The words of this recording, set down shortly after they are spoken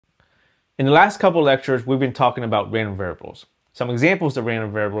In the last couple of lectures, we've been talking about random variables. Some examples of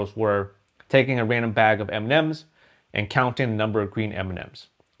random variables were taking a random bag of M&Ms and counting the number of green M&Ms.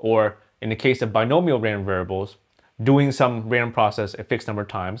 Or in the case of binomial random variables, doing some random process a fixed number of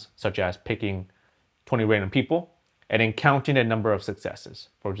times, such as picking 20 random people, and then counting the number of successes.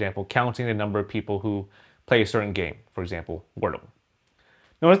 For example, counting the number of people who play a certain game, for example, Wordle.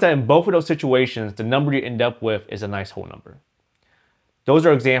 Notice that in both of those situations, the number you end up with is a nice whole number. Those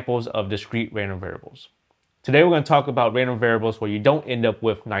are examples of discrete random variables. Today we're going to talk about random variables where you don't end up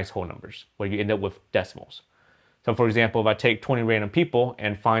with nice whole numbers, where you end up with decimals. So for example, if I take 20 random people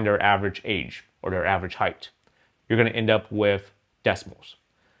and find their average age or their average height, you're going to end up with decimals.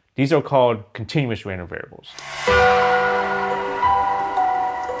 These are called continuous random variables.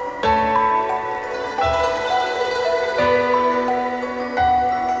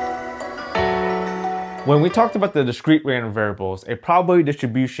 When we talked about the discrete random variables, a probability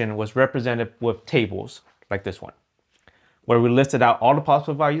distribution was represented with tables like this one, where we listed out all the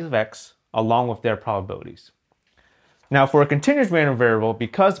possible values of x along with their probabilities. Now for a continuous random variable,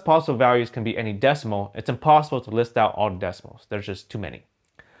 because the possible values can be any decimal, it's impossible to list out all the decimals. There's just too many.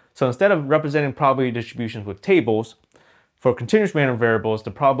 So instead of representing probability distributions with tables, for continuous random variables,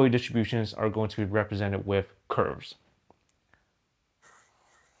 the probability distributions are going to be represented with curves.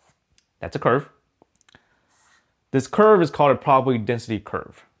 That's a curve. This curve is called a probability density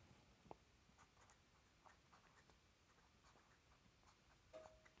curve.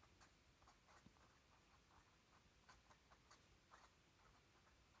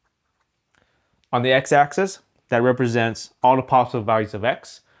 On the x-axis, that represents all the possible values of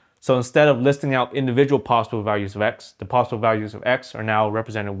x. So instead of listing out individual possible values of x, the possible values of x are now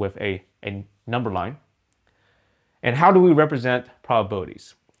represented with a number line. And how do we represent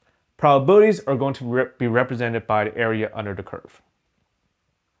probabilities? Probabilities are going to be represented by the area under the curve.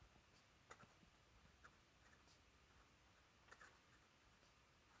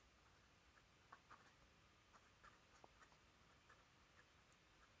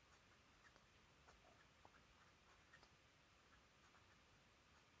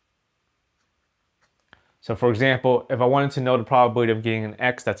 So for example, if I wanted to know the probability of getting an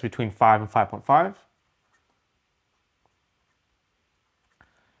x that's between 5 and 5.5,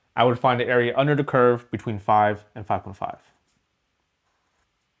 I would find the area under the curve between 5 and 5.5.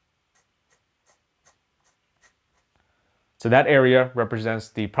 So that area represents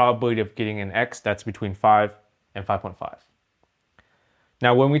the probability of getting an x that's between 5 and 5.5.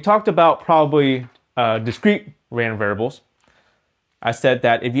 Now, when we talked about probability discrete random variables, I said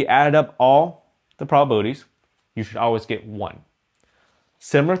that if you added up all the probabilities, you should always get 1.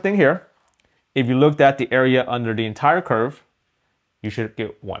 Similar thing here. If you looked at the area under the entire curve, you should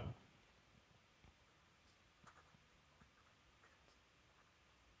get 1.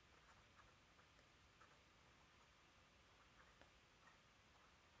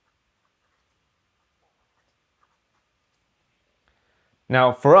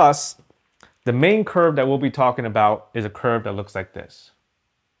 Now for us, the main curve that we'll be talking about is a curve that looks like this.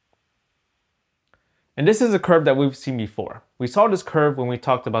 And this is a curve that we've seen before. We saw this curve when we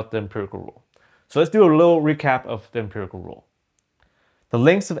talked about the empirical rule. So let's do a little recap of the empirical rule. The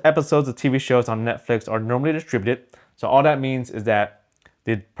lengths of episodes of TV shows on Netflix are normally distributed. So all that means is that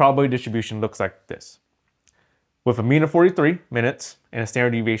the probability distribution looks like this, with a mean of 43 minutes and a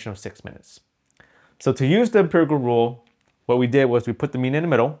standard deviation of 6 minutes. So to use the empirical rule, what we did was we put the mean in the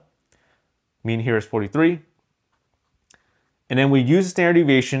middle. Mean here is 43. And then we use the standard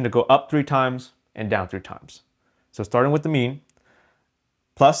deviation to go up 3 times and down 3 times. So starting with the mean,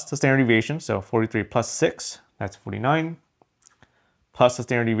 plus the standard deviation, so 43 plus 6, that's 49. Plus the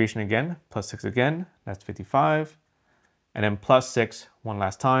standard deviation again, plus 6 again, that's 55. And then plus 6 one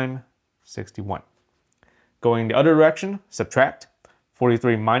last time, 61. Going the other direction, subtract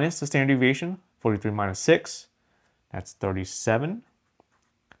 43 minus the standard deviation, 43 minus 6, that's 37.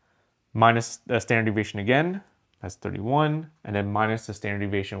 Minus the standard deviation again, that's 31. And then minus the standard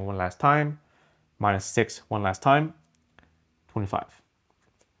deviation one last time, minus 6 one last time, 25.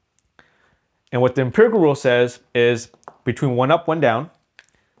 And what the empirical rule says is between 1 up, 1 down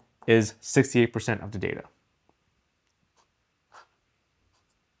is 68% of the data.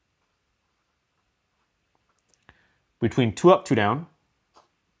 Between 2 up, 2 down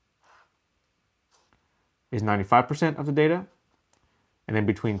is 95% of the data. And then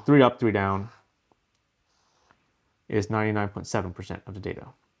between 3 up, 3 down is 99.7% of the data.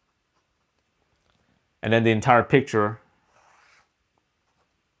 And then the entire picture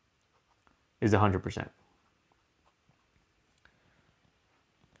is 100%.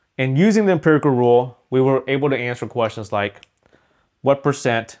 And using the empirical rule, we were able to answer questions like, what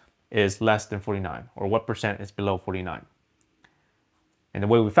percent is less than 49, or what percent is below 49. And the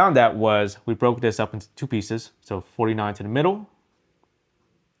way we found that was we broke this up into two pieces. So 49 to the middle,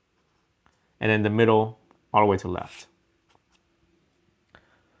 and then the middle all the way to the left.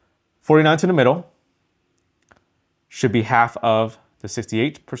 49 to the middle should be half of the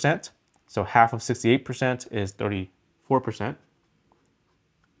 68%. So half of 68% is 34%.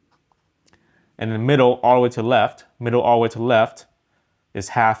 And the middle all the way to the left, is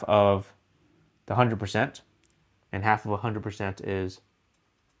half of the 100%. And half of 100% is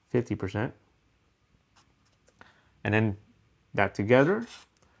 50%. And then that together,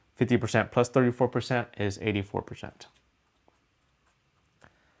 50% plus 34% is 84%.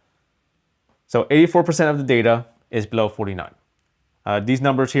 So 84% of the data is below 49. These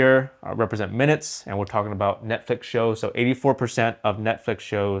numbers here represent minutes, and we're talking about Netflix shows. So 84% of Netflix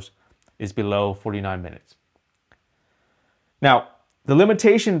shows is below 49 minutes. Now, the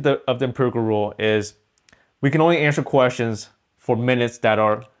limitation of the empirical rule is we can only answer questions for minutes that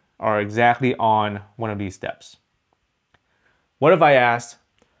are exactly on one of these steps. What if I asked,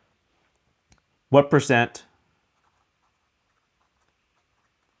 what percent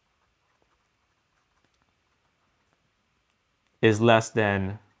is less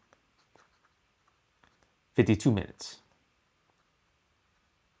than 52 minutes?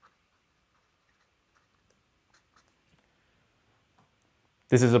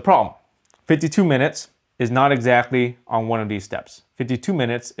 This is a problem. 52 minutes is not exactly on one of these steps. 52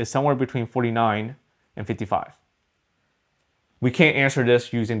 minutes is somewhere between 49 and 55. We can't answer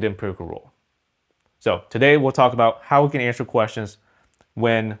this using the empirical rule. So today we'll talk about how we can answer questions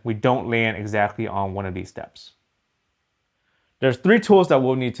when we don't land exactly on one of these steps. There's three tools that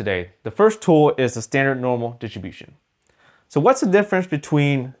we'll need today. The first tool is the standard normal distribution. So what's the difference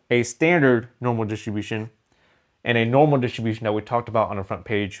between a standard normal distribution and a normal distribution that we talked about on the front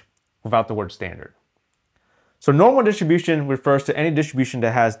page without the word standard? So normal distribution refers to any distribution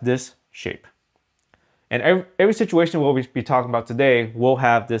that has this shape. And every situation we'll be talking about today will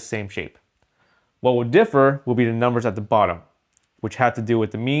have this same shape. What will differ will be the numbers at the bottom, which have to do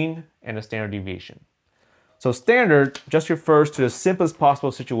with the mean and the standard deviation. So standard just refers to the simplest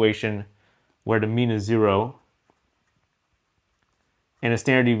possible situation where the mean is 0 and the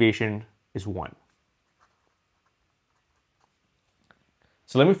standard deviation is 1.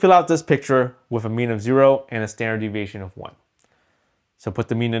 So let me fill out this picture with a mean of 0 and a standard deviation of 1. So put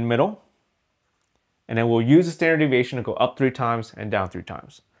the mean in the middle, and then we'll use the standard deviation to go up 3 times and down 3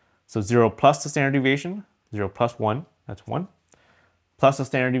 times. So 0 plus the standard deviation, 0 plus 1, that's 1. Plus the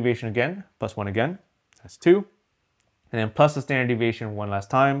standard deviation again, plus 1 again, that's 2. And then plus the standard deviation one last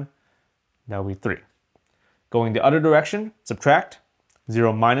time, that will be 3. Going the other direction, subtract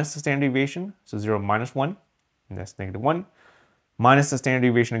 0 minus the standard deviation, so 0 minus 1, and that's negative 1. Minus the standard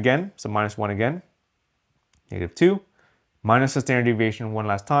deviation again, so minus 1 again, negative 2. Minus the standard deviation one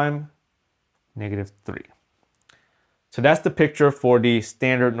last time, negative 3. So that's the picture for the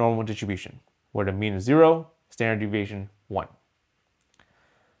standard normal distribution, where the mean is 0, standard deviation 1.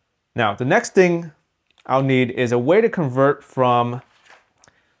 Now, the next thing I'll need is a way to convert from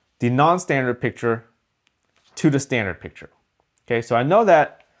the non-standard picture to the standard picture. Okay, so I know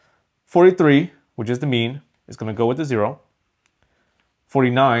that 43, which is the mean, is going to go with the 0.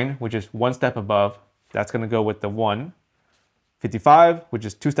 49, which is one step above, that's going to go with the 1. 55, which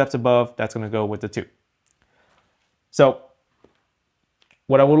is 2 steps above, that's going to go with the 2. So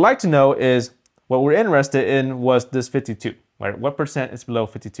what I would like to know is, what we're interested in was this 52, right? What percent is below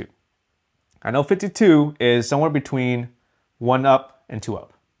 52? I know 52 is somewhere between 1 up and 2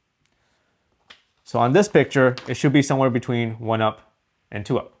 up. So on this picture, it should be somewhere between 1 up and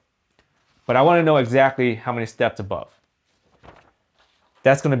 2 up. But I want to know exactly how many steps above.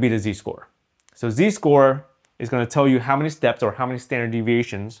 That's going to be the z-score. So z-score is going to tell you how many steps or how many standard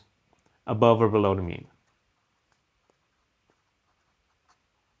deviations above or below the mean.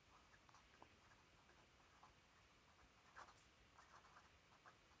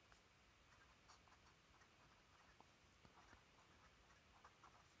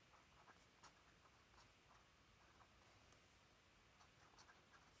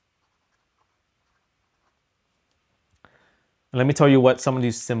 Let me tell you what some of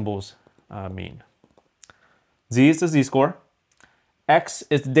these symbols mean. Z is the z-score. X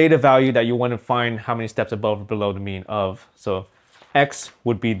is the data value that you want to find how many steps above or below the mean of. So X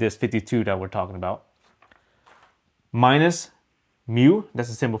would be this 52 that we're talking about. Minus mu, that's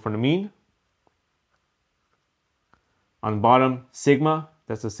the symbol for the mean. On the bottom, sigma,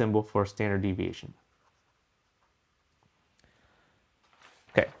 that's the symbol for standard deviation.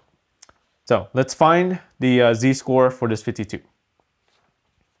 Okay, so let's find the z-score for this 52.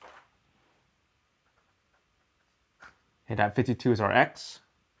 Okay, that 52 is our x,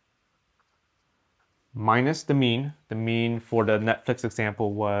 minus the mean. The mean for the Netflix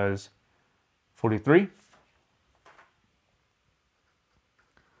example was 43.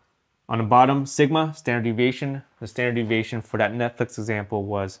 On the bottom, sigma, standard deviation. The standard deviation for that Netflix example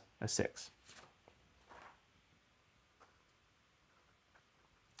was a 6.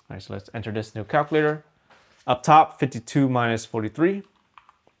 All right, so let's enter this new calculator. Up top, 52 minus 43.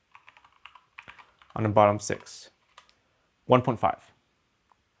 On the bottom, 6. 1.5.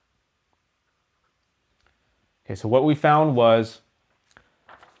 Okay, so what we found was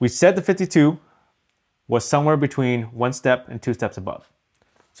we said the 52 was somewhere between 1 step and 2 steps above.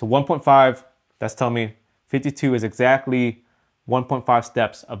 So 1.5, that's telling me 52 is exactly 1.5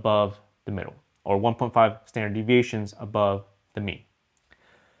 steps above the middle, or 1.5 standard deviations above the mean.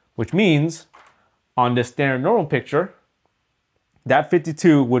 Which means on this standard normal picture, that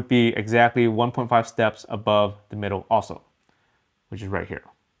 52 would be exactly 1.5 steps above the middle also, which is right here.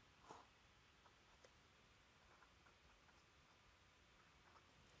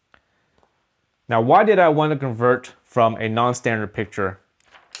 Now, why did I want to convert from a non-standard picture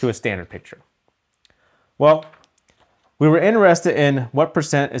to a standard picture? Well, we were interested in what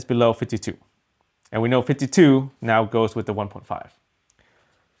percent is below 52. And we know 52 now goes with the 1.5.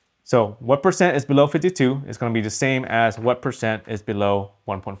 So what percent is below 52 is going to be the same as what percent is below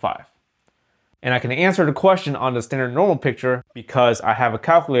 1.5. And I can answer the question on the standard normal picture because I have a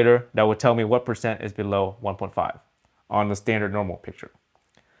calculator that would tell me what percent is below 1.5 on the standard normal picture.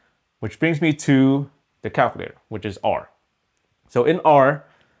 Which brings me to the calculator, which is R. So in R,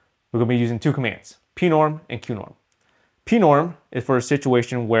 we're going to be using two commands, pnorm and qnorm. Pnorm is for a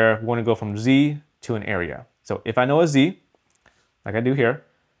situation where we want to go from Z to an area. So if I know a Z, like I do here,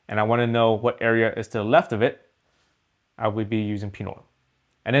 and I want to know what area is to the left of it, I would be using pnorm.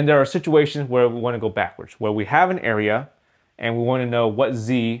 And then there are situations where we want to go backwards, where we have an area and we want to know what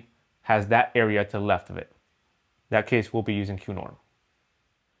Z has that area to the left of it. In that case, we'll be using qnorm.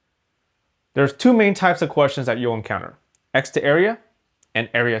 There's two main types of questions that you'll encounter, x to area and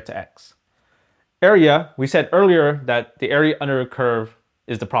area to x. Area, we said earlier that the area under a curve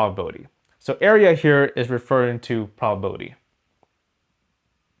is the probability. So area here is referring to probability.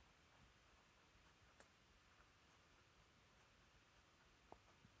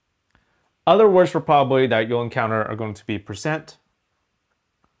 Other words for probability that you'll encounter are going to be percent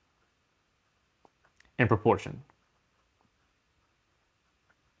and proportion.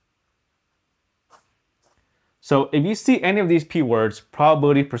 So if you see any of these P words,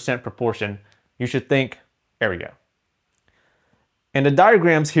 probability, percent, proportion, you should think area. And the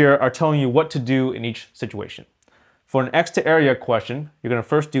diagrams here are telling you what to do in each situation. For an x to area question, you're going to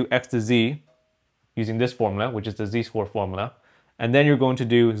first do x to z using this formula, which is the z-score formula. And then you're going to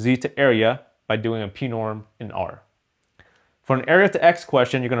do z to area by doing a pnorm in R. For an area to x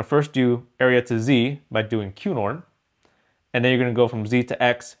question, you're going to first do area to z by doing qnorm. And then you're going to go from z to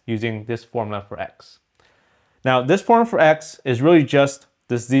x using this formula for x. Now, this formula for x is really just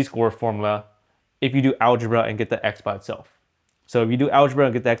this z-score formula if you do algebra and get the x by itself. So if you do algebra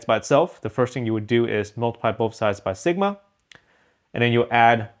and get the x by itself, the first thing you would do is multiply both sides by sigma, and then you'll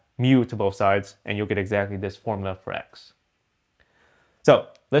add mu to both sides, and you'll get exactly this formula for x. So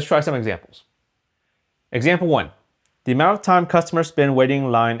let's try some examples. Example 1. The amount of time customers spend waiting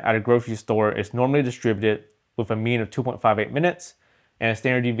in line at a grocery store is normally distributed with a mean of 2.58 minutes and a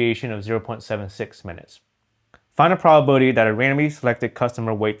standard deviation of 0.76 minutes. Find a probability that a randomly selected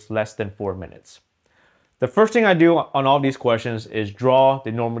customer waits less than 4 minutes. The first thing I do on all these questions is draw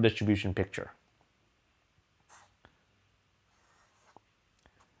the normal distribution picture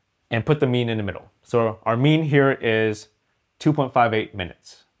and put the mean in the middle. So our mean here is 2.58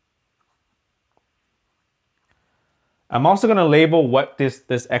 minutes. I'm also going to label what this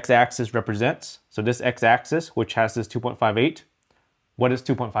x-axis represents. So this x-axis, which has this 2.58, what is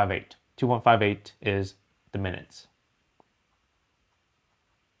 2.58? 2.58 is the minutes.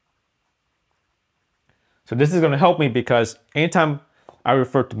 So this is going to help me because anytime I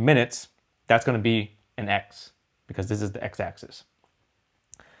refer to minutes, that's going to be an x because this is the x-axis.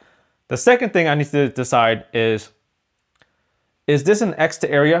 The second thing I need to decide is this an x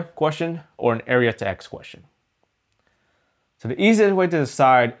to area question or an area to x question? So the easiest way to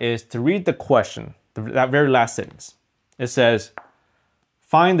decide is to read the question, that very last sentence. It says,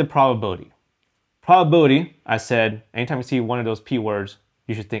 find the probability. Probability, I said, anytime you see one of those P words,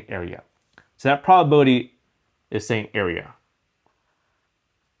 you should think area. So that probability is saying area.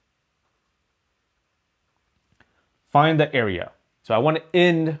 Find the area. So I want to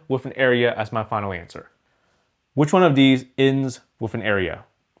end with an area as my final answer. Which one of these ends with an area?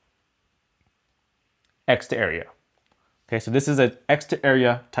 X to area. Okay, so this is an X to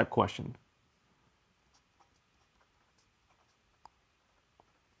area type question.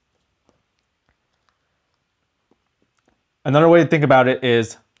 Another way to think about it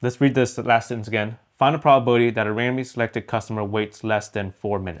is, let's read this last sentence again. Find a probability that a randomly selected customer waits less than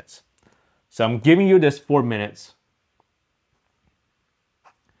 4 minutes. So I'm giving you this 4 minutes.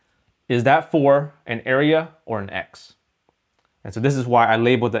 Is that 4 an area or an X? And so this is why I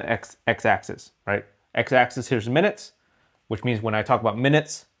labeled the X-axis, right? X-axis here's minutes, which means when I talk about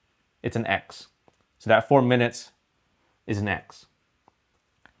minutes, it's an X. So that 4 minutes is an X.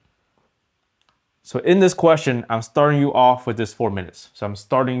 So in this question, I'm starting you off with this 4 minutes. So I'm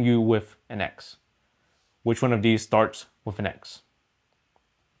starting you with an X. Which one of these starts with an X?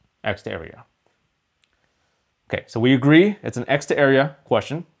 X to area. Okay, so we agree it's an X to area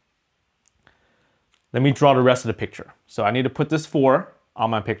question. Let me draw the rest of the picture. So I need to put this 4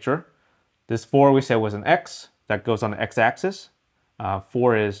 on my picture. This 4 we said was an X. That goes on the X-axis.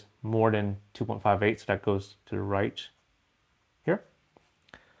 4 is more than 2.58, so that goes to the right here.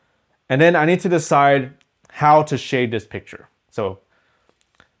 And then I need to decide how to shade this picture. So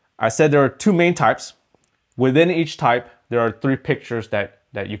I said there are 2 main types. Within each type, there are 3 pictures that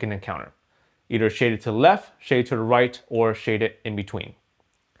you can encounter. Either shaded to the left, shaded to the right, or shaded in between.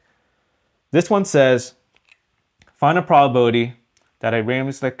 This one says, find a probability that a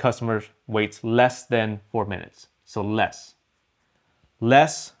randomly selected customer waits less than 4 minutes. So less.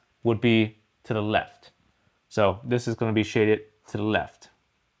 Less would be to the left. So this is going to be shaded to the left.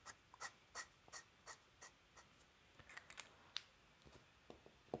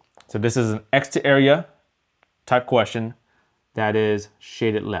 So this is an X to area type question that is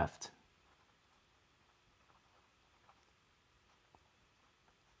shaded left.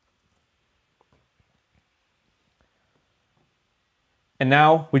 And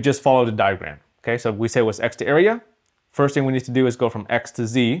now we just follow the diagram. Okay, so we say it was X to area. First thing we need to do is go from X to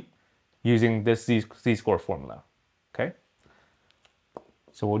Z using this Z-score formula. Okay,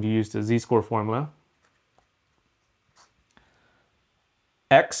 so we'll use the Z-score formula.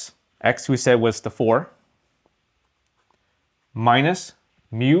 X we said was the 4, minus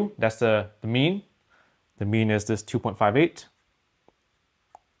mu, that's the mean. The mean is this 2.58.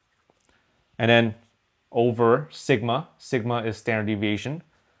 And then over sigma. Sigma is standard deviation.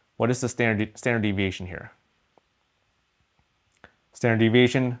 What is the standard deviation here? Standard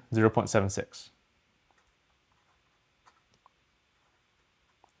deviation, 0.76.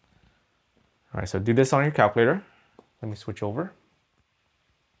 All right, so do this on your calculator. Let me switch over.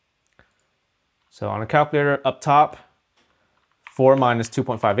 So on the calculator, up top, 4 minus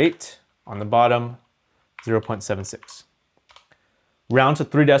 2.58. On the bottom, 0.76. Round to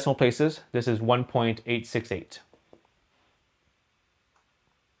 3 decimal places. This is 1.868.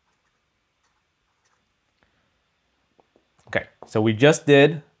 Okay, so we just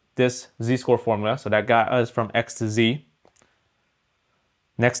did this Z-score formula. So that got us from X to Z.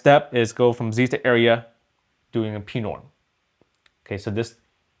 Next step is go from Z to area, doing a p-norm. Okay, so this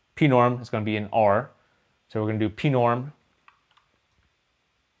p-norm is going to be in R. So we're going to do p-norm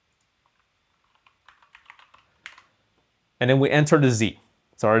and then we enter the Z.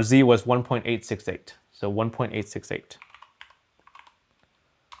 So our Z was 1.868. So 1.868.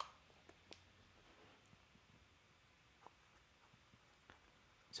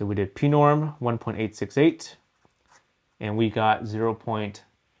 So we did p-norm 1.868 and we got 0.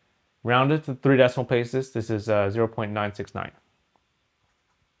 Rounded to 3 decimal places. This is 0.969.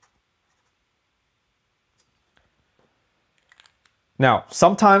 Now,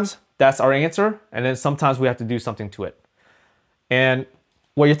 sometimes that's our answer, and then sometimes we have to do something to it. And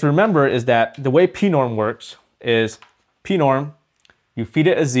what you have to remember is that the way p-norm works is p-norm, you feed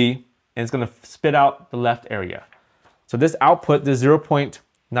it a z, and it's going to spit out the left area. So this output, this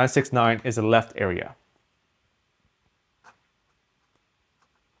 0.969, is the left area.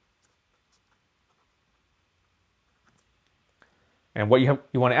 And what you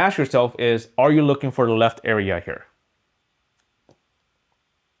want to ask yourself is, are you looking for the left area here?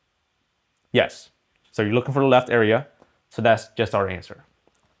 Yes. So you're looking for the left area. So that's just our answer.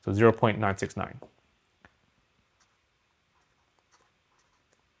 So 0.969.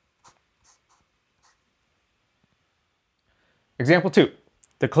 Example 2.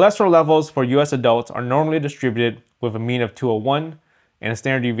 The cholesterol levels for US adults are normally distributed with a mean of 201 and a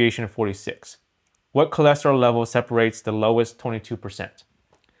standard deviation of 46. What cholesterol level separates the lowest 22%?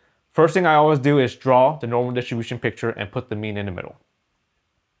 First thing I always do is draw the normal distribution picture and put the mean in the middle.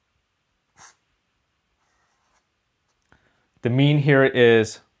 The mean here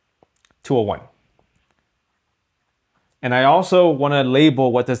is 201. And I also want to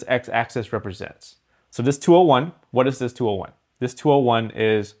label what this x-axis represents. So this 201, what is this 201? This 201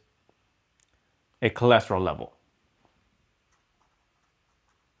 is a cholesterol level.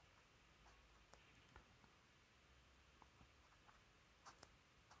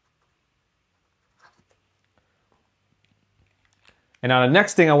 And now the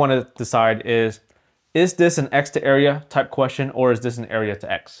next thing I want to decide is this an X to area type question or is this an area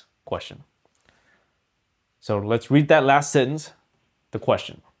to X question? So let's read that last sentence, the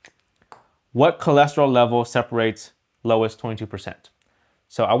question. What cholesterol level separates lowest 22%?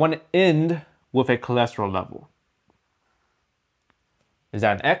 So I want to end with a cholesterol level. Is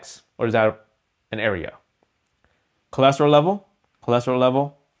that an X or is that an area? Cholesterol level,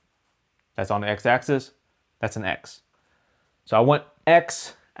 that's on the X-axis, that's an X. So I want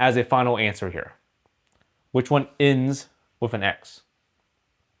X as a final answer here. Which one ends with an X?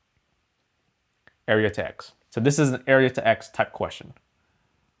 Area to X. So this is an area to X type question.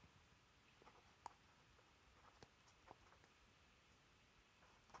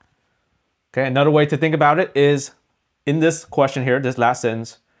 Okay, another way to think about it is in this question here, this last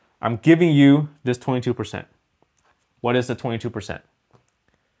sentence, I'm giving you this 22%. What is the 22%?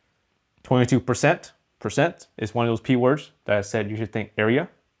 22% is one of those P words that I said you should think area.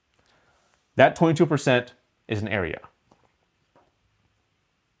 That 22% is an area.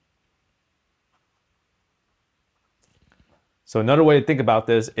 So another way to think about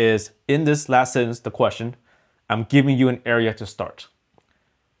this is in this last sentence, the question, I'm giving you an area to start.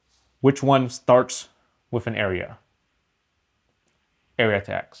 Which one starts with an area? Area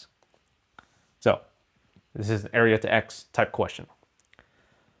to X. So this is an area to X type question.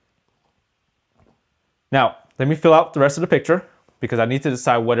 Now, let me fill out the rest of the picture because I need to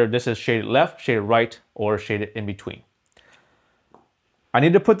decide whether this is shaded left, shaded right, or shaded in between. I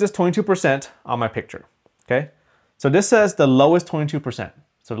need to put this 22% on my picture, okay? So this says the lowest 22%.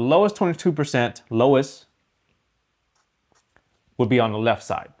 So the lowest 22%, lowest would be on the left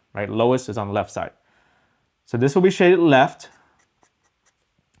side, right? Lowest is on the left side. So this will be shaded left.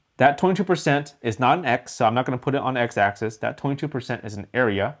 That 22% is not an X, so I'm not going to put it on the X-axis. That 22% is an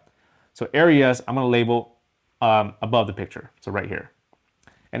area. So areas, I'm going to label above the picture, so right here.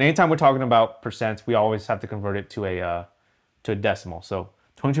 And anytime we're talking about percents, we always have to convert it to a decimal. So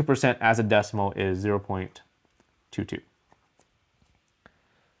 22% as a decimal is 0.22.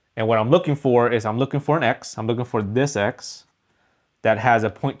 And what I'm looking for is I'm looking for an X. I'm looking for this X that has a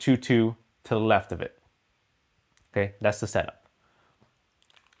 0.22 to the left of it. Okay, that's the setup.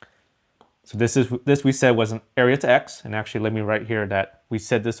 So this we said was an area to X, and actually let me write here that we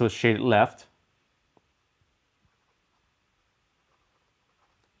said this was shaded left.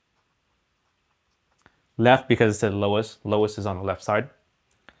 Left because it said lowest. Lowest is on the left side.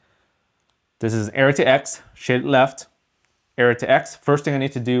 This is area to X, shaded left. Area to X, first thing I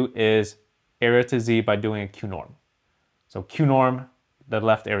need to do is area to Z by doing a Q norm. So Q norm, the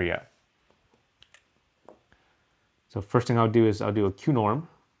left area. So first thing I'll do is I'll do a Q norm.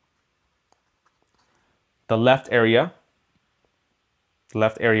 The left area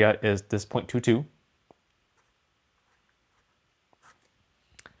is this 0.22.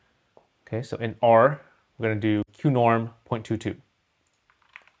 Okay, so in R, we're going to do Q norm 0.22.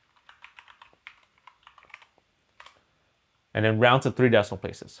 And then round to 3 decimal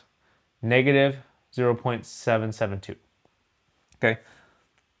places. Negative 0.772. Okay.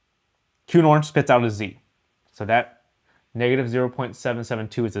 Q norm spits out a Z. So that negative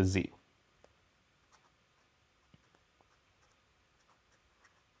 0.772 is a Z.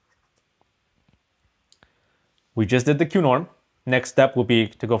 We just did the Q norm. Next step will be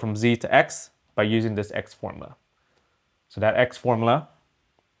to go from Z to X by using this X formula. So that X formula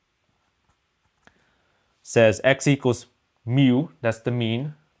says X equals mu, that's the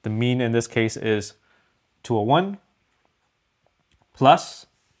mean. The mean in this case is 201 plus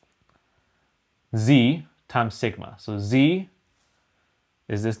Z times sigma. So Z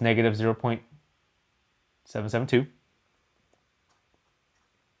is this negative 0.772.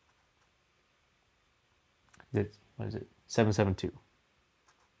 What is it? 772.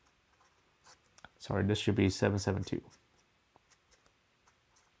 Sorry, this should be 772.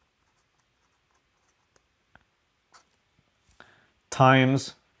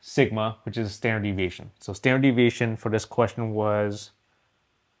 Times sigma, which is standard deviation. So standard deviation for this question was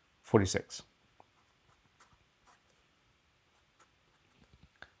 46.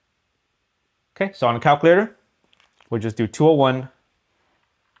 Okay, so on a calculator, we'll just do 201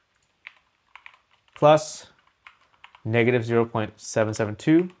 plus negative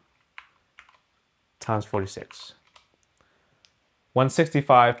 0.772 times 46.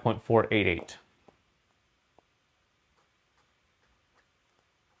 165.488.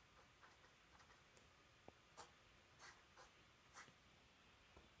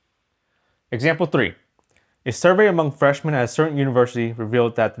 Example 3. A survey among freshmen at a certain university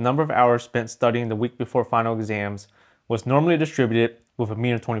revealed that the number of hours spent studying the week before final exams was normally distributed with a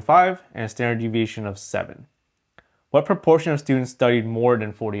mean of 25 and a standard deviation of 7. What proportion of students studied more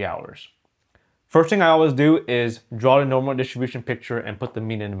than 40 hours? First thing I always do is draw the normal distribution picture and put the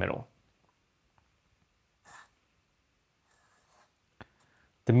mean in the middle.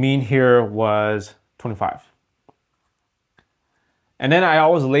 The mean here was 25. And then I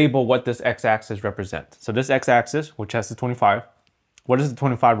always label what this x-axis represents. So this x-axis, which has the 25, what does the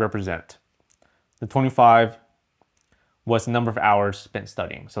 25 represent? The 25 was the number of hours spent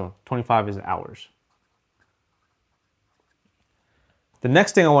studying. So 25 is hours. The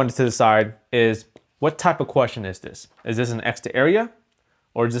next thing I wanted to decide is what type of question is this? Is this an x to area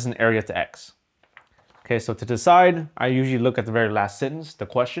or is this an area to x? Okay, so to decide, I usually look at the very last sentence, the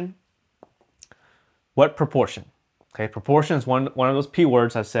question. What proportion? Okay, proportion is one of those P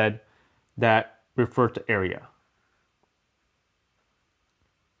words I said that refer to area.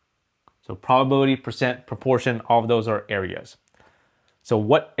 So probability, percent, proportion, all of those are areas. So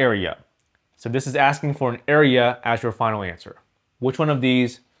what area? So this is asking for an area as your final answer. Which one of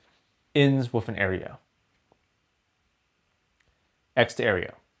these ends with an area? X to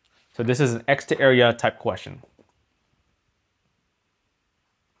area. So this is an X to area type question.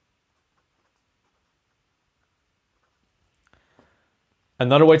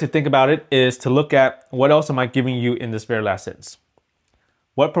 Another way to think about it is to look at what else am I giving you in this very last sentence.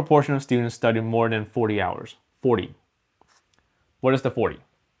 What proportion of students study more than 40 hours? 40. What is the 40?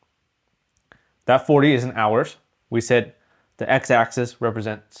 That 40 is in hours. We said the x-axis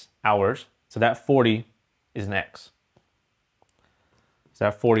represents hours. So that 40 is an x. So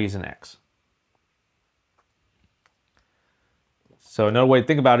that 40 is an x. So another way to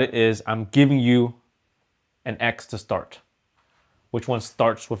think about it is I'm giving you an x to start. Which one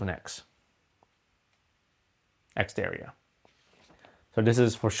starts with an x? X to area. So this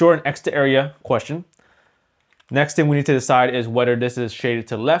is for sure an X to area question. Next thing we need to decide is whether this is shaded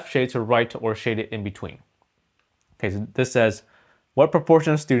to the left, shaded to the right, or shaded in between. Okay, so this says, what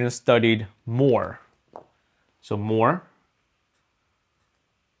proportion of students studied more? So more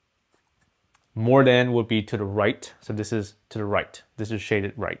than would be to the right. So this is to the right. This is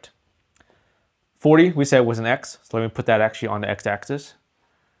shaded right. 40, we said was an X. So let me put that actually on the X-axis.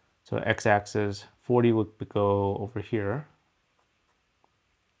 So X-axis, 40 would go over here.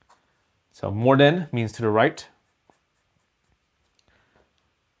 So more than means to the right.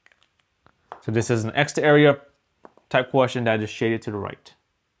 So this is an X to area type question that is shaded to the right.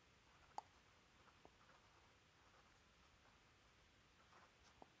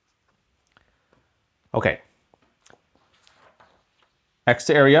 Okay. X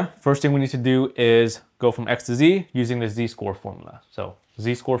to area, first thing we need to do is go from X to Z using the Z-score formula. So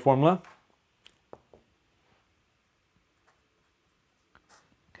Z-score formula.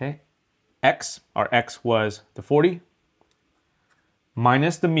 Okay. X, our X was the 40,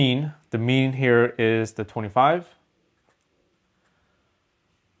 minus the mean. The mean here is the 25.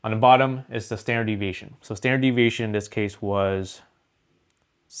 On the bottom is the standard deviation. So standard deviation in this case was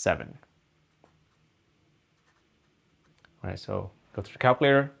 7. All right, so go to the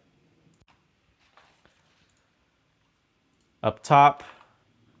calculator. Up top,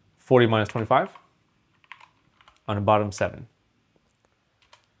 40 minus 25. On the bottom, 7.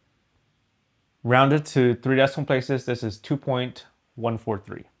 Rounded to 3 decimal places, this is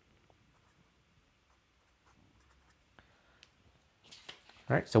 2.143.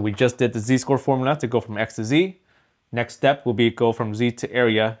 All right, so we just did the Z-score formula to go from X to Z. Next step will be go from Z to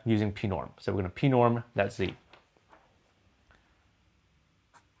area using P-norm. So we're going to P-norm that Z.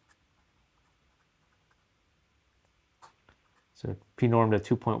 So P-norm to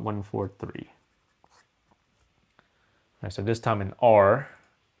 2.143. All right, so this time in R,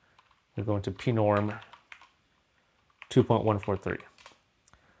 we're going to P-norm 2.143.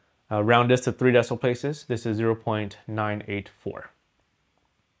 Round this to 3 decimal places. This is 0.984.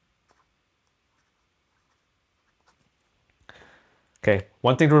 Okay,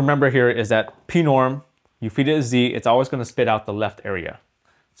 one thing to remember here is that P-norm, you feed it a Z, it's always going to spit out the left area.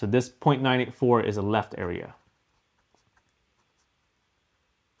 So this 0.984 is a left area.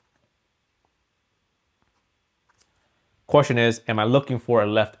 Question is, am I looking for a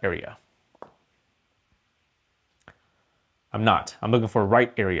left area? I'm not. I'm looking for a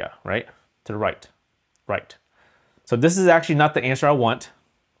right area, right? To the right. Right. So this is actually not the answer I want,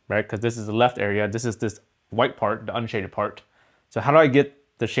 right? Because this is the left area. This is this white part, the unshaded part. So how do I get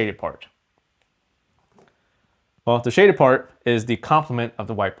the shaded part? Well, the shaded part is the complement of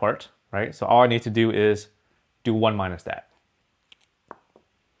the white part, right? So all I need to do is do 1 minus that.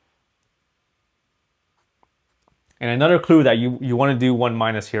 And another clue that you want to do 1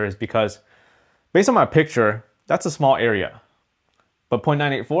 minus here is because based on my picture, that's a small area. But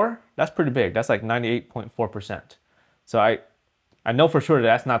 0.984, that's pretty big. That's like 98.4%. So I know for sure that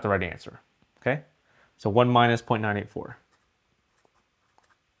that's not the right answer. Okay? So 1 minus 0.984.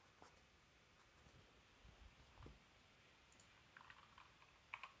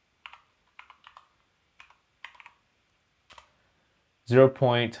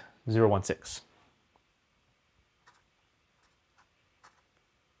 (0.016).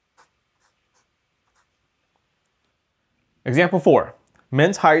 Example 4.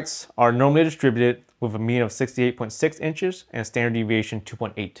 Men's heights are normally distributed with a mean of 68.6 inches and standard deviation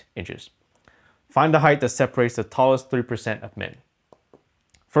 2.8 inches. Find the height that separates the tallest 3% of men.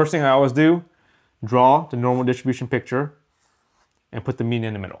 First thing I always do, draw the normal distribution picture and put the mean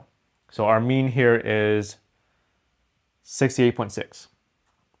in the middle. So our mean here is 68.6.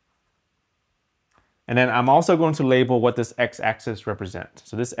 And then I'm also going to label what this x-axis represents.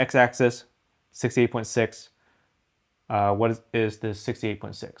 So this x-axis, 68.6. What is this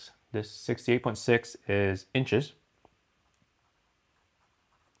 68.6? This 68.6 is inches,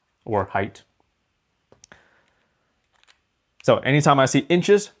 or height. So anytime I see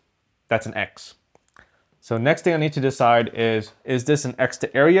inches, that's an x. So next thing I need to decide is this an x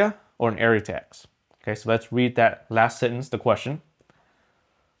to area or an area to x? Okay, so let's read that last sentence, the question.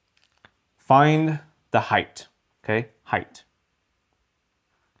 Find the height, okay, height.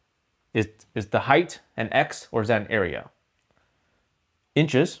 Is the height an x or is that an area?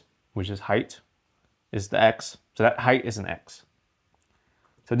 Inches, which is height, is the x, so that height is an x.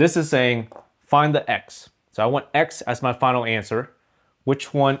 So this is saying find the x. So I want x as my final answer.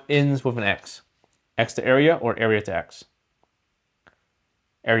 Which one ends with an x? X to area or area to x?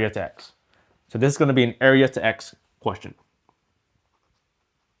 Area to x. So this is going to be an area to x question.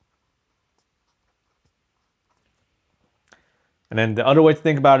 And then the other way to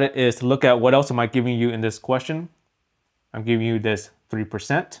think about it is to look at what else am I giving you in this question. I'm giving you this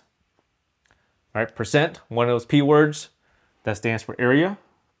 3%. All right, percent, one of those P words that stands for area.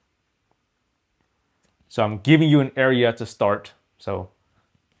 So I'm giving you an area to start. So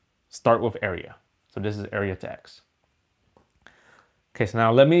start with area. So this is area to x. Okay, so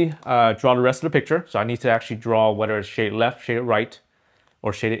now let me draw the rest of the picture. So I need to actually draw whether it's shaded left, shaded right,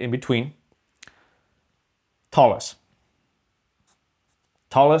 or shaded in between. Tallest.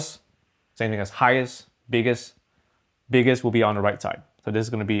 Tallest, same thing as highest, biggest. Biggest will be on the right side. So this is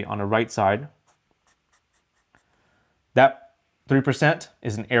going to be on the right side. That 3%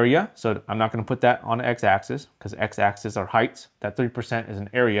 is an area, so I'm not going to put that on the x-axis because x-axis are heights. That 3% is an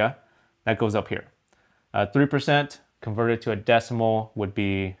area that goes up here. 3% converted to a decimal would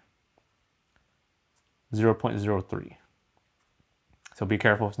be 0.03. So be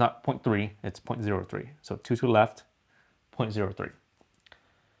careful, it's not 0.3, it's 0.03. So 2 to the left, 0.03.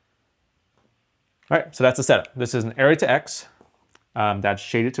 All right, so that's the setup. This is an area to x that's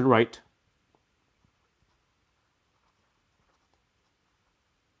shaded to the right.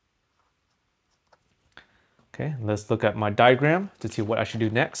 Okay, let's look at my diagram to see what I should do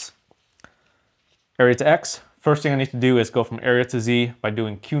next. Area to x. First thing I need to do is go from area to z by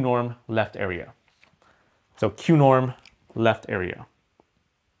doing q norm left area. So q norm left area.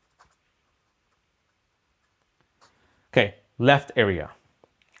 Okay, left area.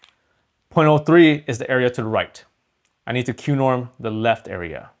 0.03 is the area to the right. I need to q norm the left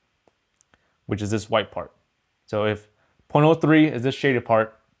area, which is this white part. So if 0.03 is this shaded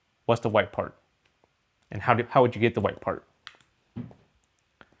part, what's the white part? And how would you get the white part?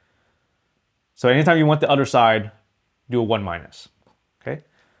 So anytime you want the other side, do a 1 minus. Okay?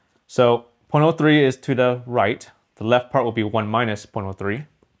 So 0.03 is to the right. The left part will be 1 minus 0.03.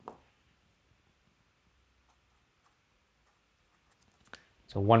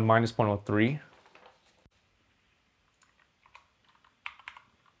 So 1 minus 0.03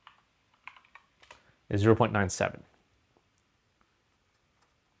 is 0.97.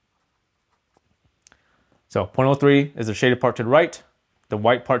 So 0.03 is the shaded part to the right. The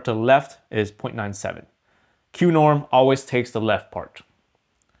white part to the left is 0.97. Q norm always takes the left part.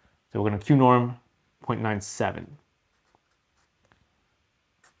 So we're going to Q norm 0.97.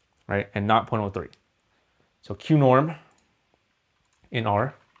 Right? And not 0.03. So Q norm in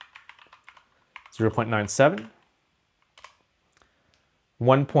R, 0.97,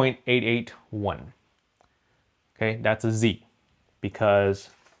 1.881. Okay, that's a Z because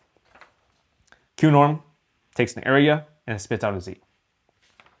Q norm takes an area and it spits out a Z.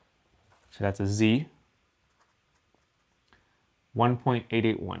 So that's a Z,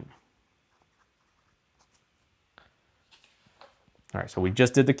 1.881. All right, so we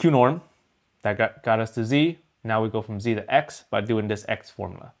just did the Q norm. That got us to Z. Now we go from z to x by doing this x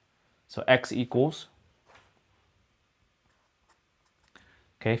formula. So x equals,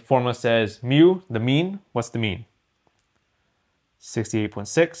 okay, formula says mu, the mean, what's the mean?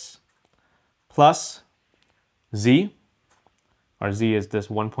 68.6 plus z, our z is this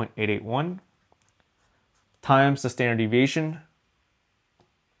 1.881, times the standard deviation,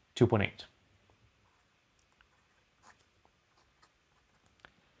 2.8.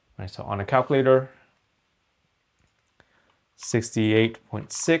 All right, so on a calculator,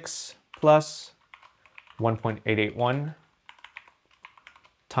 68.6 plus 1.881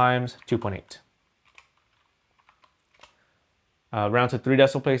 times 2.8. Round to 3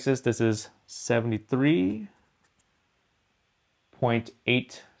 decimal places, this is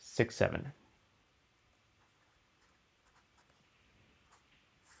 73.867.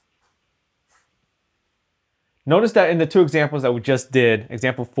 Notice that in the two examples that we just did,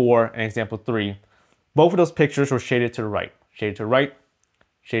 example 4 and example 3, both of those pictures were shaded to the right. Shaded to the right,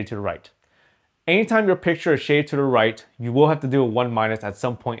 shaded to the right. Anytime your picture is shaded to the right, you will have to do a 1 minus at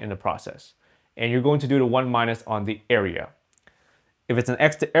some point in the process. And you're going to do the 1 minus on the area. If it's an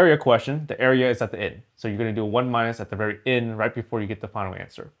x to area question, the area is at the end. So you're going to do a 1 minus at the very end right before you get the final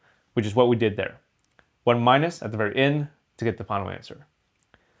answer, which is what we did there. 1 minus at the very end to get the final answer.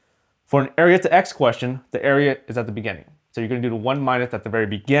 For an area to x question, the area is at the beginning. So you're going to do the 1 minus at the very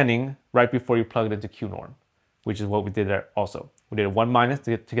beginning right before you plug it into Q norm, which is what we did there also. We did a 1 minus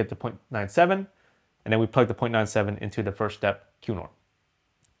to get to 0.97, and then we plugged the 0.97 into the first step, Q norm.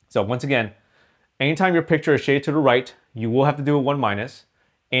 So once again, anytime your picture is shaded to the right, you will have to do a 1 minus,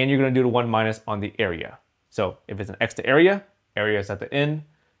 and you're going to do the 1 minus on the area. So if it's an x to area is at the end,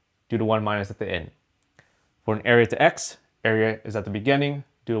 do the 1 minus at the end. For an area to x, area is at the beginning,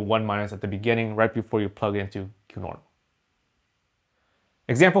 do a 1 minus at the beginning right before you plug it into Q norm.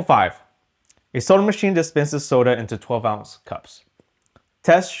 Example 5. A soda machine dispenses soda into 12-ounce cups.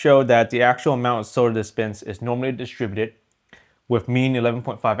 Tests show that the actual amount of soda dispensed is normally distributed with mean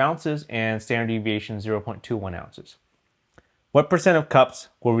 11.5 ounces and standard deviation 0.21 ounces. What percent of cups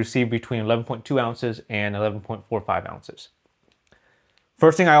will receive between 11.2 ounces and 11.45 ounces?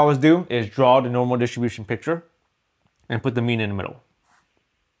 First thing I always do is draw the normal distribution picture and put the mean in the middle.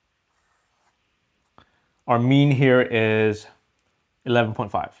 Our mean here is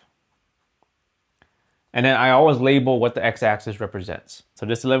 11.5. And then I always label what the x-axis represents. So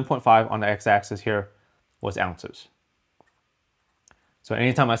this 11.5 on the x-axis here was ounces. So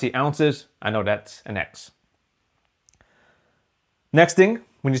anytime I see ounces, I know that's an x. Next thing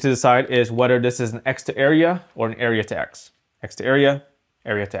we need to decide is whether this is an x to area or an area to x. X to area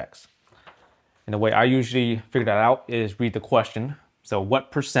to x. And the way I usually figure that out is read the question. So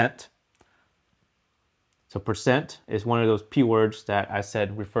what percent? So percent is one of those P words that I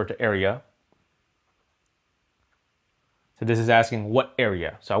said refer to area. So this is asking what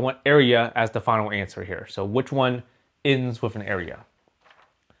area. So I want area as the final answer here. So which one ends with an area?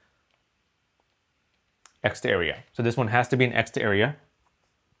 X to area. So this one has to be an x to area.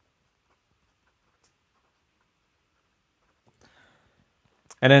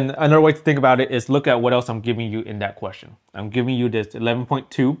 And then another way to think about it is look at what else I'm giving you in that question. I'm giving you this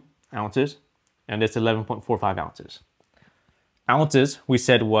 11.2 ounces and this 11.45 ounces. Ounces, we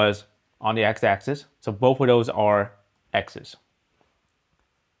said, was on the x-axis. So both of those are x's.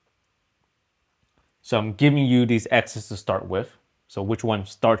 So I'm giving you these x's to start with. So which one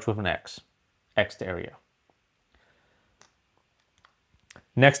starts with an x? X to area.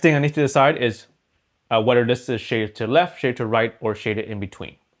 Next thing I need to decide is whether this is shaded to the left, shaded to the right, or shaded in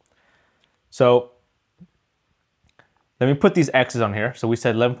between. So let me put these x's on here. So we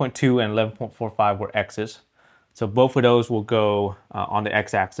said 11.2 and 11.45 were x's. So both of those will go on the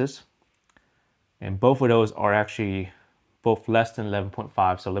x-axis. And both of those are actually both less than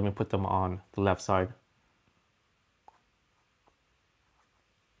 11.5. So let me put them on the left side.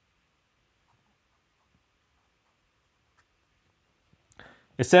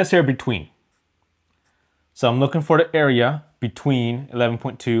 It says here between. So I'm looking for the area between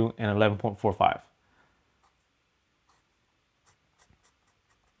 11.2 and 11.45.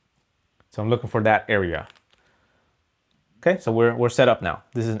 So I'm looking for that area. Okay, so we're set up now.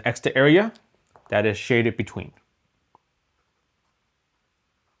 This is an x to area that is shaded between.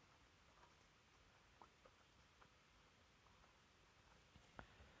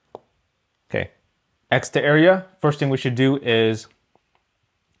 Okay, x to area, first thing we should do is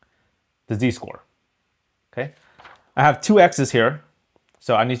the z-score. Okay, I have two x's here,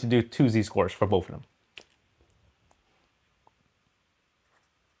 so I need to do two z-scores for both of them.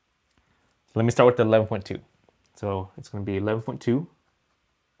 So let me start with the 11.2. So it's going to be 11.2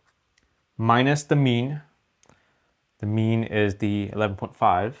 minus the mean The mean is the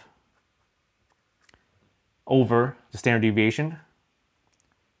 11.5 over the standard deviation,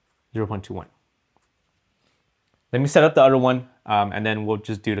 0.21. Let me set up the other one, and then we'll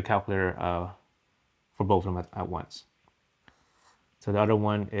just do the calculator for both of them at once. So the other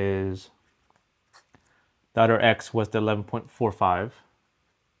one is, the other x was the 11.45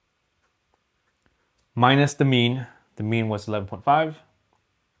 minus the mean. The mean was 11.5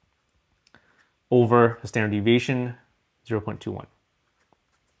 over the standard deviation, 0.21.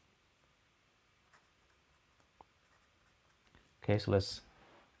 Okay, so let's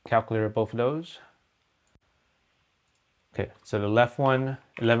calculate both of those. Okay, so the left one,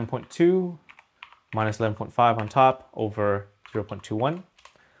 11.2 minus 11.5 on top over 0.21.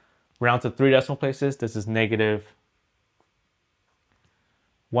 Round to 3 decimal places, this is negative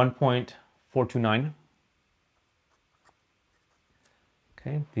 1.429.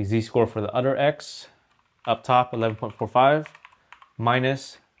 Okay, the z-score for the other x, up top 11.45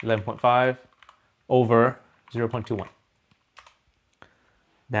 minus 11.5 over 0.21.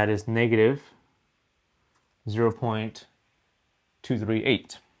 That is negative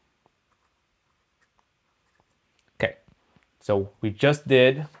 0.238. Okay, so we just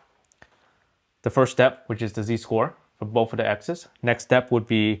did the first step, which is the z-score for both of the x's. Next step would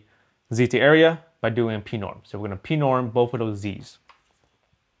be z to area by doing a p-norm. So we're going to p-norm both of those z's.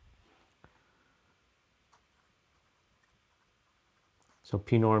 So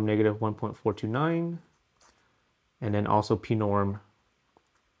p-norm negative 1.429, and then also p-norm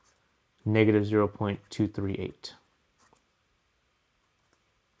negative 0.238.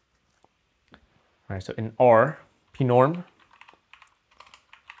 All right, so in R, p-norm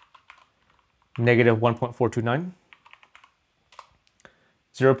negative 1.429,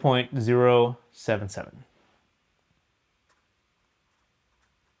 0.077.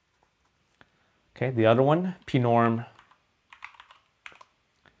 Okay, the other one, p-norm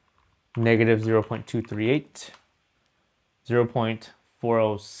negative 0.238,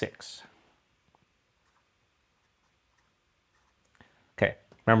 0.406. Okay,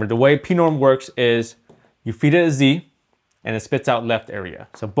 remember the way p-norm works is you feed it a z and it spits out left area.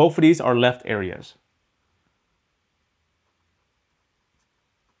 So both of these are left areas.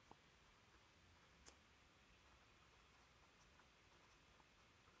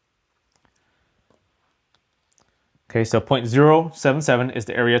 Okay, so 0.077 is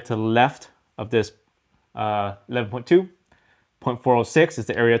the area to the left of this 11.2. 0.406 is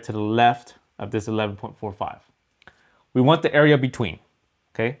the area to the left of this 11.45. We want the area between,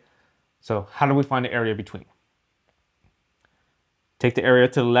 okay? So how do we find the area between? Take the area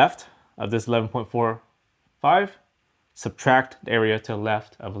to the left of this 11.45, subtract the area to the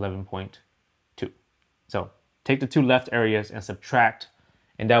left of 11.2. So take the two left areas and subtract,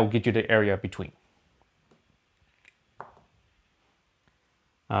 and that will get you the area between.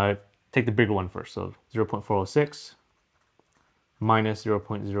 Take the bigger one first, so 0.406 minus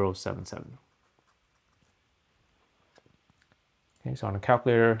 0.077. Okay, so on a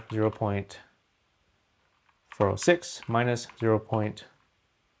calculator, 0.406 minus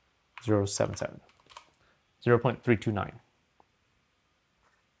 0.077, 0.329.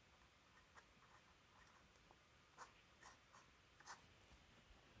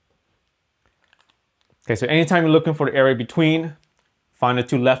 Okay, so anytime you're looking for the area between, find the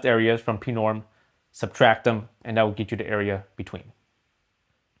two left areas from p-norm, subtract them, and that will get you the area between.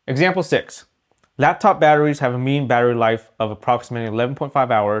 Example 6. Laptop batteries have a mean battery life of approximately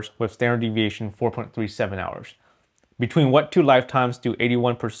 11.5 hours with standard deviation 4.37 hours. Between what two lifetimes do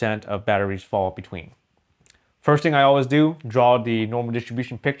 81% of batteries fall between? First thing I always do, draw the normal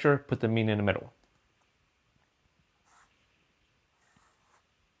distribution picture, put the mean in the middle.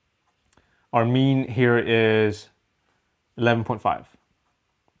 Our mean here is 11.5.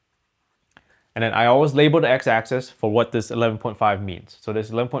 And then I always label the x-axis for what this 11.5 means. So this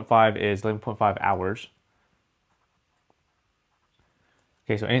 11.5 is 11.5 hours.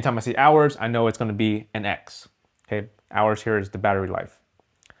 Okay, so anytime I see hours, I know it's going to be an x. Okay, hours here is the battery life.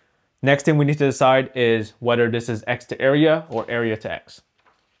 Next thing we need to decide is whether this is x to area or area to x.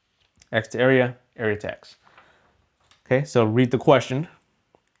 X to area, area to x. Okay, so read the question.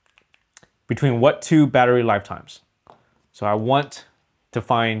 Between what two battery lifetimes? So I want to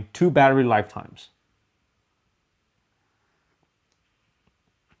find two battery lifetimes.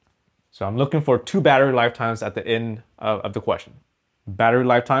 So I'm looking for two battery lifetimes at the end of the question. Battery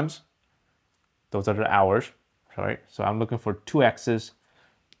lifetimes, those are the hours, right? So I'm looking for two x's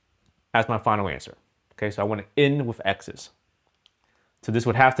as my final answer. Okay, so I want to end with x's. So this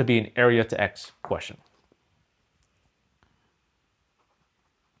would have to be an area to x question.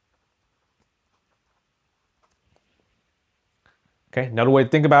 Okay, another way to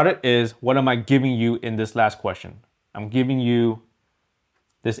think about it is, what am I giving you in this last question? I'm giving you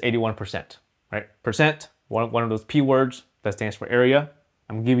this 81%, right? Percent, one of those P words that stands for area.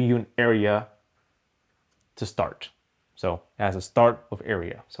 I'm giving you an area to start. So it has a start with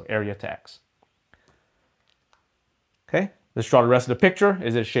area, so area to X. Okay, let's draw the rest of the picture.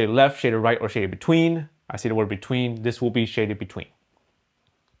 Is it shaded left, shaded right, or shaded between? I see the word between. This will be shaded between.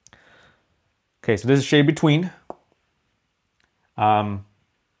 Okay, so this is shaded between.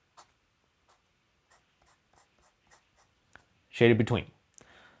 Shaded between.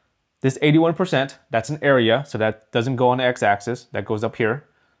 This 81%, that's an area, so that doesn't go on the x-axis, that goes up here.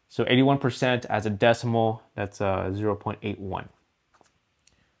 So 81% as a decimal, that's 0.81.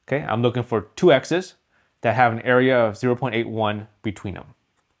 Okay, I'm looking for two x's that have an area of 0.81 between them.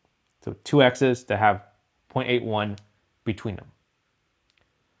 So two x's that have 0.81 between them.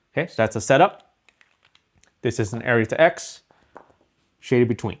 Okay, so that's a setup. This is an area to X, shaded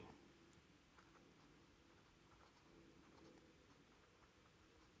between.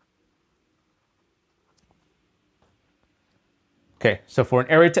 Okay, so for an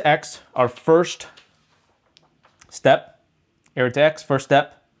area to X, our first step, area to X, first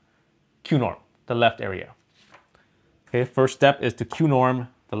step, Q norm, the left area. Okay, first step is to Q norm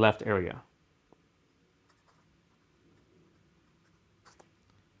the left area.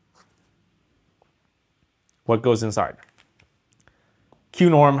 What goes inside?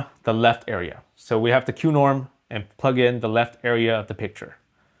 Q norm the left area. So we have to Q norm and plug in the left area of the picture.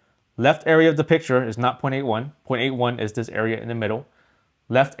 Left area of the picture is not 0.81. 0.81 is this area in the middle.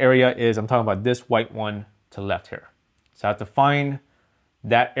 Left area is, I'm talking about this white one to left here. So I have to find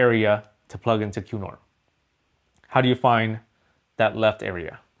that area to plug into Q norm. How do you find that left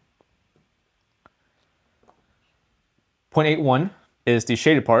area? 0.81 is the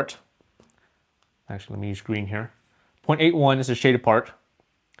shaded part. Actually, let me use green here. 0.81 is the shaded part.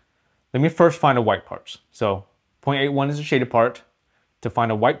 Let me first find the white parts. So 0.81 is the shaded part. To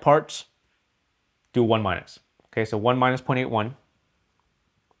find the white parts, do 1 minus. Okay, so 1 minus 0.81.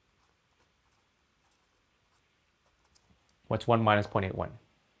 What's 1 minus 0.81?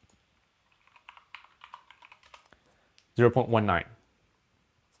 0.19.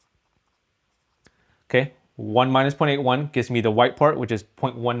 Okay, 1 minus 0.81 gives me the white part, which is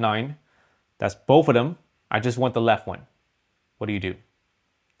 0.19. That's both of them. I just want the left one. What do?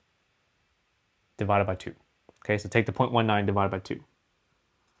 Divided by 2. Okay, so take the 0.19 divided by 2.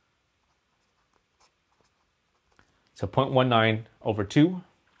 So 0.19 over 2,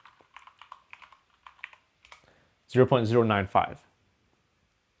 0.095.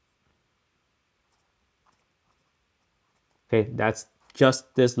 Okay, that's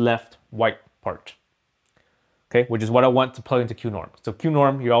just this left white part. Okay, which is what I want to plug into Q norm. So Q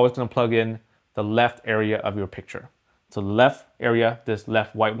norm, you're always going to plug in the left area of your picture. So the left area, this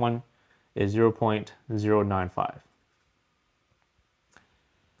left white one, is 0.095.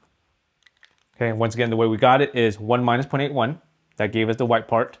 Okay, once again, the way we got it is 1 minus 0.81. That gave us the white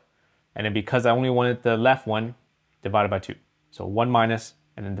part. And then because I only wanted the left one, divided by 2. So 1 minus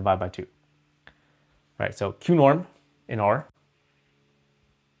and then divide by 2. Right, so Q norm in R.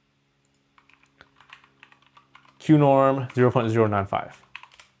 Q norm 0.095.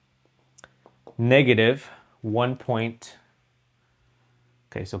 Negative 1.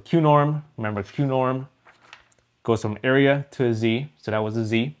 Okay, so Q norm, remember Q norm goes from area to a Z, so that was a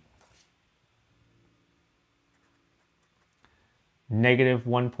Z. Negative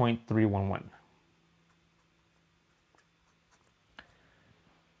 1.311.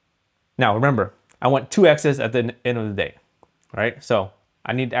 Now remember, I want two X's at the end of the day, right? So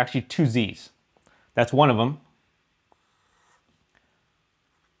I need actually two Z's. That's one of them.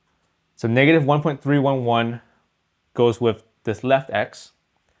 So negative 1.311 goes with this left X.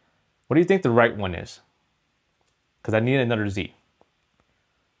 What do you think the right one is? Because I need another Z.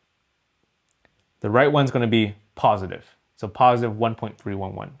 The right one's going to be positive. So positive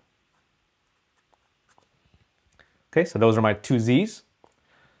 1.311. Okay, so those are my two Z's.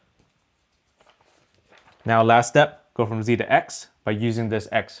 Now last step, go from Z to X by using this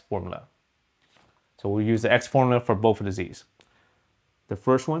X formula. So we'll use the X formula for both of the Z's. The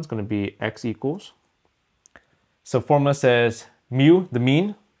first one's going to be X equals. So formula says mu, the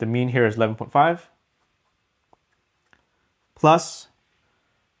mean here is 11.5, plus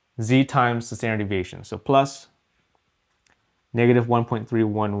Z times the standard deviation. So plus negative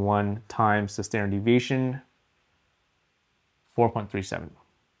 1.311 times the standard deviation, 4.37.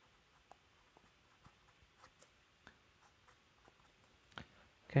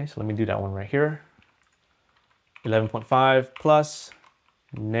 Okay, so let me do that one right here. 11.5 plus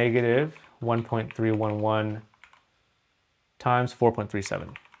negative 1.311 times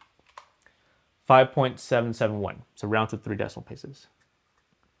 4.37. 5.771. So round to 3 decimal places.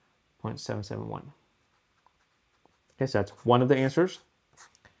 0.771. Okay, so that's one of the answers.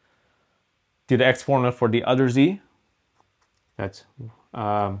 Do the x formula for the other z. That's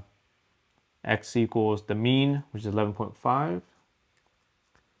x equals the mean, which is 11.5,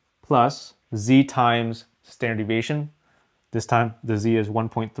 plus z times standard deviation. This time the z is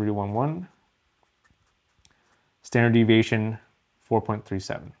 1.311. Standard deviation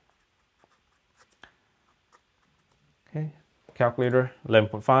 4.37. Okay, calculator,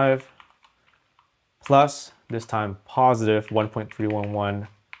 11.5 plus, this time positive 1.311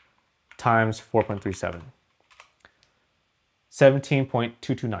 times 4.37.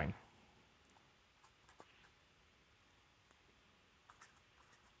 17.229.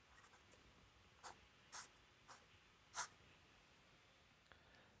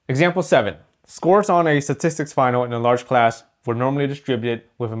 Example 7. Scores on a statistics final in a large class were normally distributed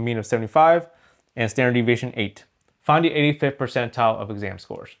with a mean of 75 and standard deviation 8. Find the 85th percentile of exam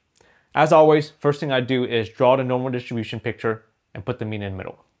scores. As always, first thing I do is draw the normal distribution picture and put the mean in the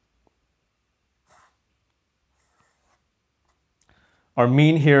middle. Our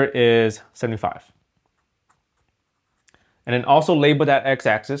mean here is 75. And then also label that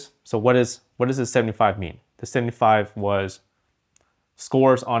x-axis. So what does the 75 mean? The 75 was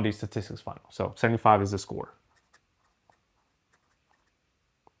scores on the statistics final. So 75 is the score.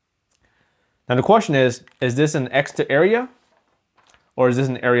 Now the question is this an x to area or is this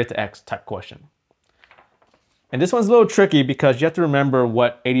an area to x type question? And this one's a little tricky because you have to remember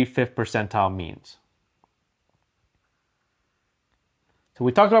what 85th percentile means. So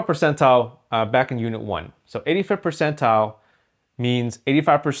we talked about percentile back in unit 1. So 85th percentile means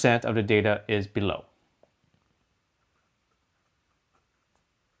 85% of the data is below.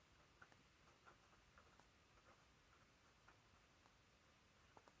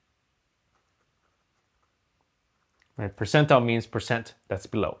 Right? Percentile means percent that's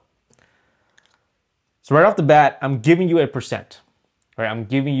below. So right off the bat, I'm giving you a percent. Right? I'm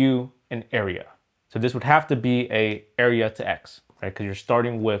giving you an area. So this would have to be a area to x, right? Because you're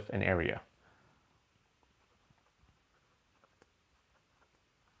starting with an area.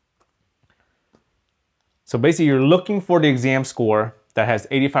 So basically you're looking for the exam score that has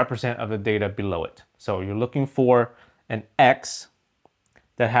 85% of the data below it. So you're looking for an x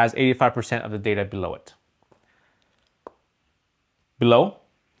that has 85% of the data below it. Below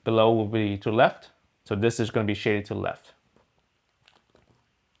will be to the left. So this is going to be shaded to the left.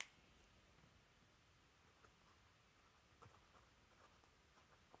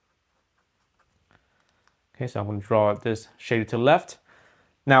 Okay, so I'm going to draw this shaded to the left.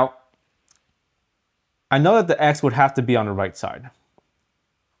 Now, I know that the x would have to be on the right side.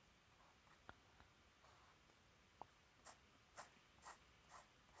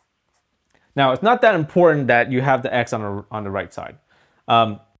 Now, it's not that important that you have the x on the right side.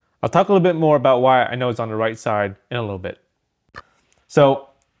 I'll talk a little bit more about why I know it's on the right side in a little bit. So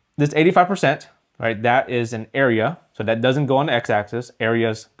this 85%, right, that is an area. So that doesn't go on the x-axis.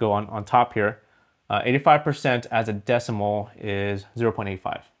 Areas go on top here. 85% as a decimal is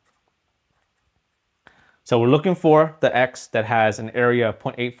 0.85. So we're looking for the x that has an area of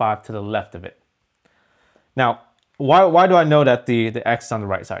 0.85 to the left of it. Now, why do I know that the x is on the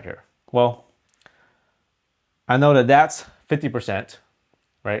right side here? Well, I know that that's 50%,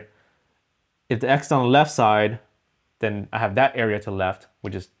 right? If the x is on the left side, then I have that area to the left,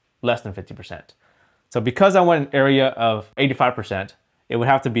 which is less than 50%. So because I want an area of 85%, it would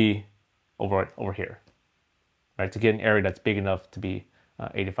have to be over here, right? To get an area that's big enough to be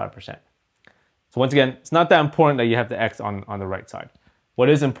 85%. So once again, it's not that important that you have the x on the right side. What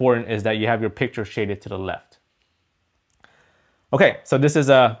is important is that you have your picture shaded to the left. Okay, so this is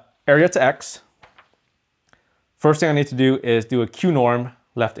area to x. First thing I need to do is do a Q norm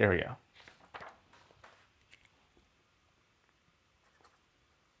left area.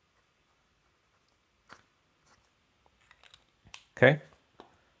 Okay,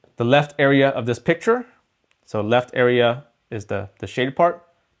 the left area of this picture, so left area is the shaded part.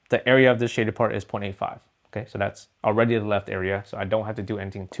 The area of this shaded part is 0.85. Okay, so that's already the left area, so I don't have to do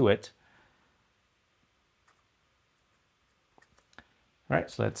anything to it. All right,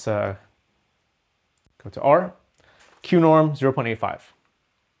 so let's go to R. Q norm 0.85.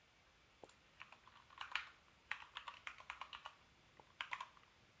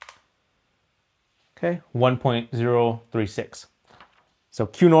 Okay, 1.036. So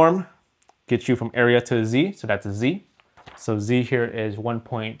Q norm gets you from area to Z, so that's a Z. So Z here is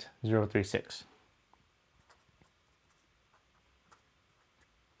 1.036.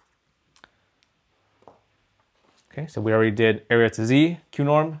 Okay, so we already did area to z, q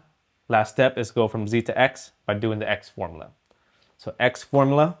norm. Last step is go from z to x by doing the x formula. So x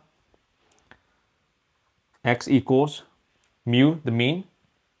formula, x equals mu, the mean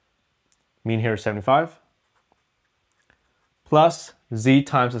here is 75, plus z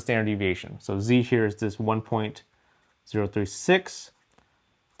times the standard deviation. So z here is this 1.036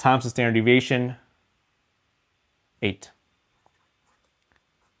 times the standard deviation, 8.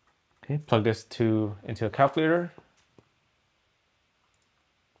 Okay, plug this into a calculator.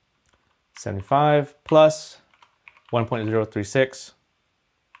 75 plus 1.036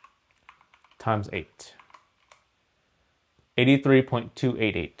 times 8.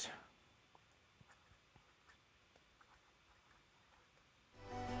 83.288.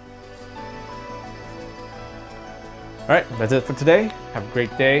 All right, that's it for today. Have a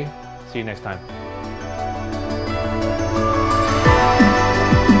great day. See you next time.